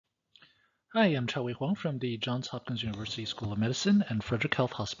Hi, I'm Chao-Wei Hwang from the Johns Hopkins University School of Medicine and Frederick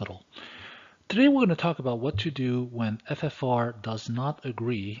Health Hospital. Today we're going to talk about what to do when FFR does not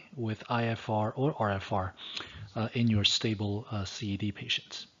agree with iFR or RFR in your stable CAD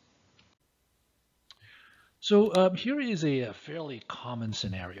patients. So here is a fairly common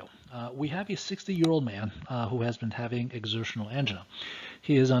scenario. We have a 60-year-old man who has been having exertional angina.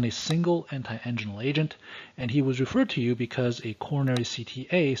 He is on a single anti-anginal agent, and he was referred to you because a coronary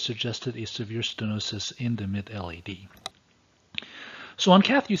CTA suggested a severe stenosis in the mid-LAD. So on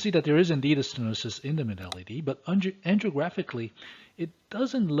Cath, you see that there is indeed a stenosis in the mid-LAD, but angiographically, it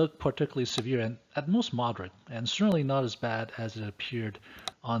doesn't look particularly severe and at most moderate, and certainly not as bad as it appeared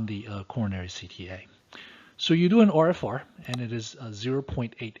on the coronary CTA. So you do an RFR, and it is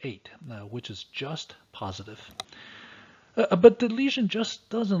 0.88, which is just positive. But the lesion just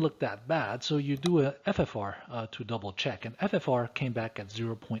doesn't look that bad, so you do a FFR to double check, and FFR came back at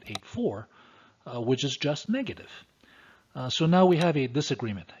 0.84, which is just negative. So now we have a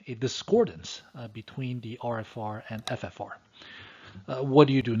disagreement, a discordance between the RFR and FFR. What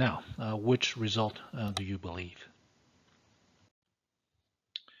do you do now? Which result do you believe?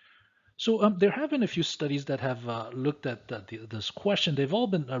 So there have been a few studies that have looked at this question. They've all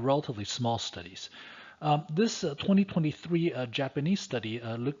been relatively small studies. This 2023 Japanese study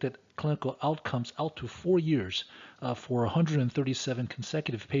looked at clinical outcomes out to 4 years for 137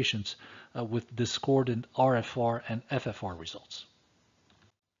 consecutive patients with discordant RFR and FFR results.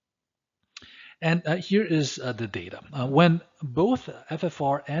 And here is the data. When both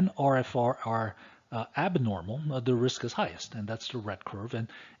FFR and RFR are abnormal, the risk is highest, and that's the red curve, and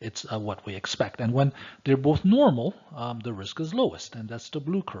it's what we expect. And when they're both normal, the risk is lowest, and that's the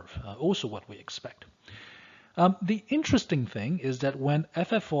blue curve, also what we expect. The interesting thing is that when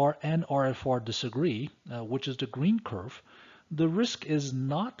FFR and RFR disagree, which is the green curve, the risk is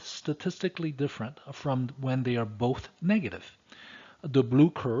not statistically different from when they are both negative. The blue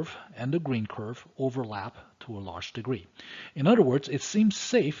curve and the green curve overlap to a large degree. In other words, it seems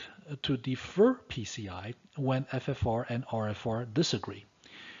safe to defer PCI when FFR and RFR disagree.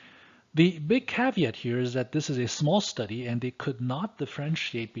 The big caveat here is that this is a small study and they could not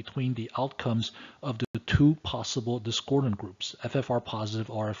differentiate between the outcomes of the two possible discordant groups, FFR positive,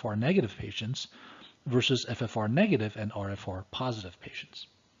 RFR negative patients versus FFR negative and RFR positive patients.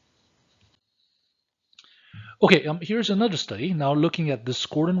 Okay, here's another study now looking at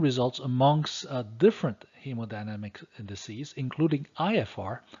discordant results amongst different hemodynamic indices, including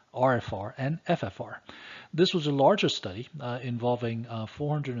iFR, RFR, and FFR. This was a larger study involving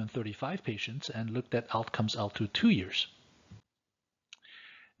 435 patients and looked at outcomes out to 2 years.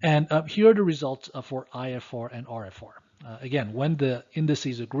 And here are the results for iFR and RFR. Again, when the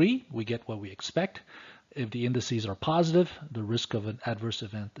indices agree, we get what we expect. If the indices are positive, the risk of an adverse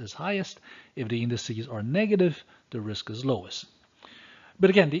event is highest. If the indices are negative, the risk is lowest.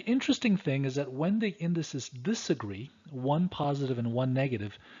 But again, the interesting thing is that when the indices disagree, one positive and one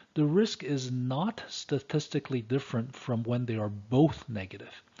negative, the risk is not statistically different from when they are both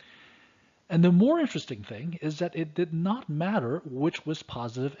negative. And the more interesting thing is that it did not matter which was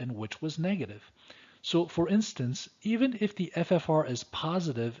positive and which was negative. So for instance, even if the FFR is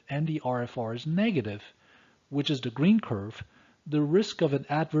positive and the RFR is negative, which is the green curve, the risk of an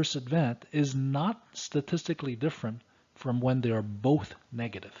adverse event is not statistically different from when they are both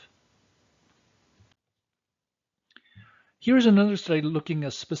negative. Here's another study looking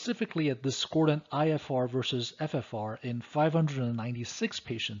specifically at discordant iFR versus FFR in 596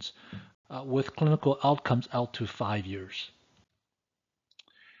 patients with clinical outcomes out to 5 years.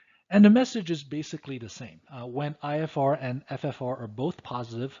 And the message is basically the same. When iFR and FFR are both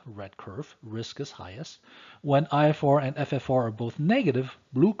positive, red curve, risk is highest. When iFR and FFR are both negative,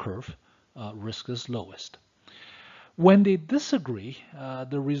 blue curve, risk is lowest. When they disagree,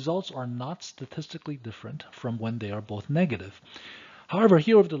 the results are not statistically different from when they are both negative. However,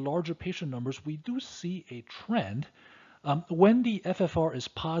 here with the larger patient numbers, we do see a trend. When the FFR is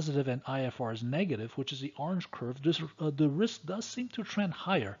positive and iFR is negative, which is the orange curve, the risk does seem to trend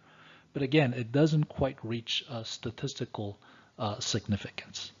higher. But again, it doesn't quite reach statistical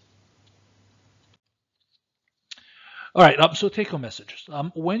significance. All right, so take-home messages.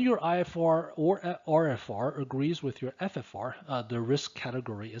 When your iFR or RFR agrees with your FFR, the risk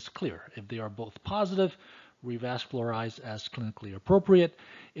category is clear. If they are both positive, revascularize as clinically appropriate.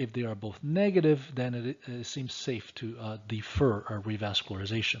 If they are both negative, then it seems safe to defer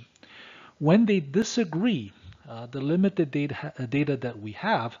revascularization. When they disagree, the limited data that we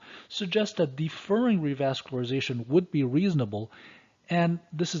have suggests that deferring revascularization would be reasonable, and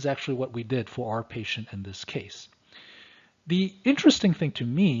this is actually what we did for our patient in this case. The interesting thing to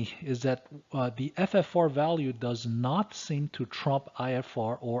me is that the FFR value does not seem to trump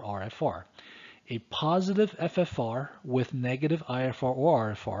iFR or RFR. A positive FFR with negative iFR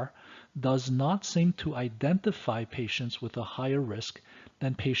or RFR does not seem to identify patients with a higher risk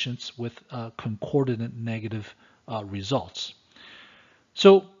than patients with concordant negative results.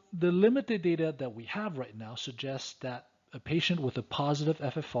 So the limited data that we have right now suggests that a patient with a positive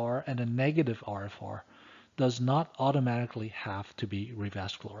FFR and a negative RFR does not automatically have to be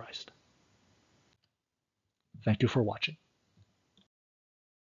revascularized. Thank you for watching.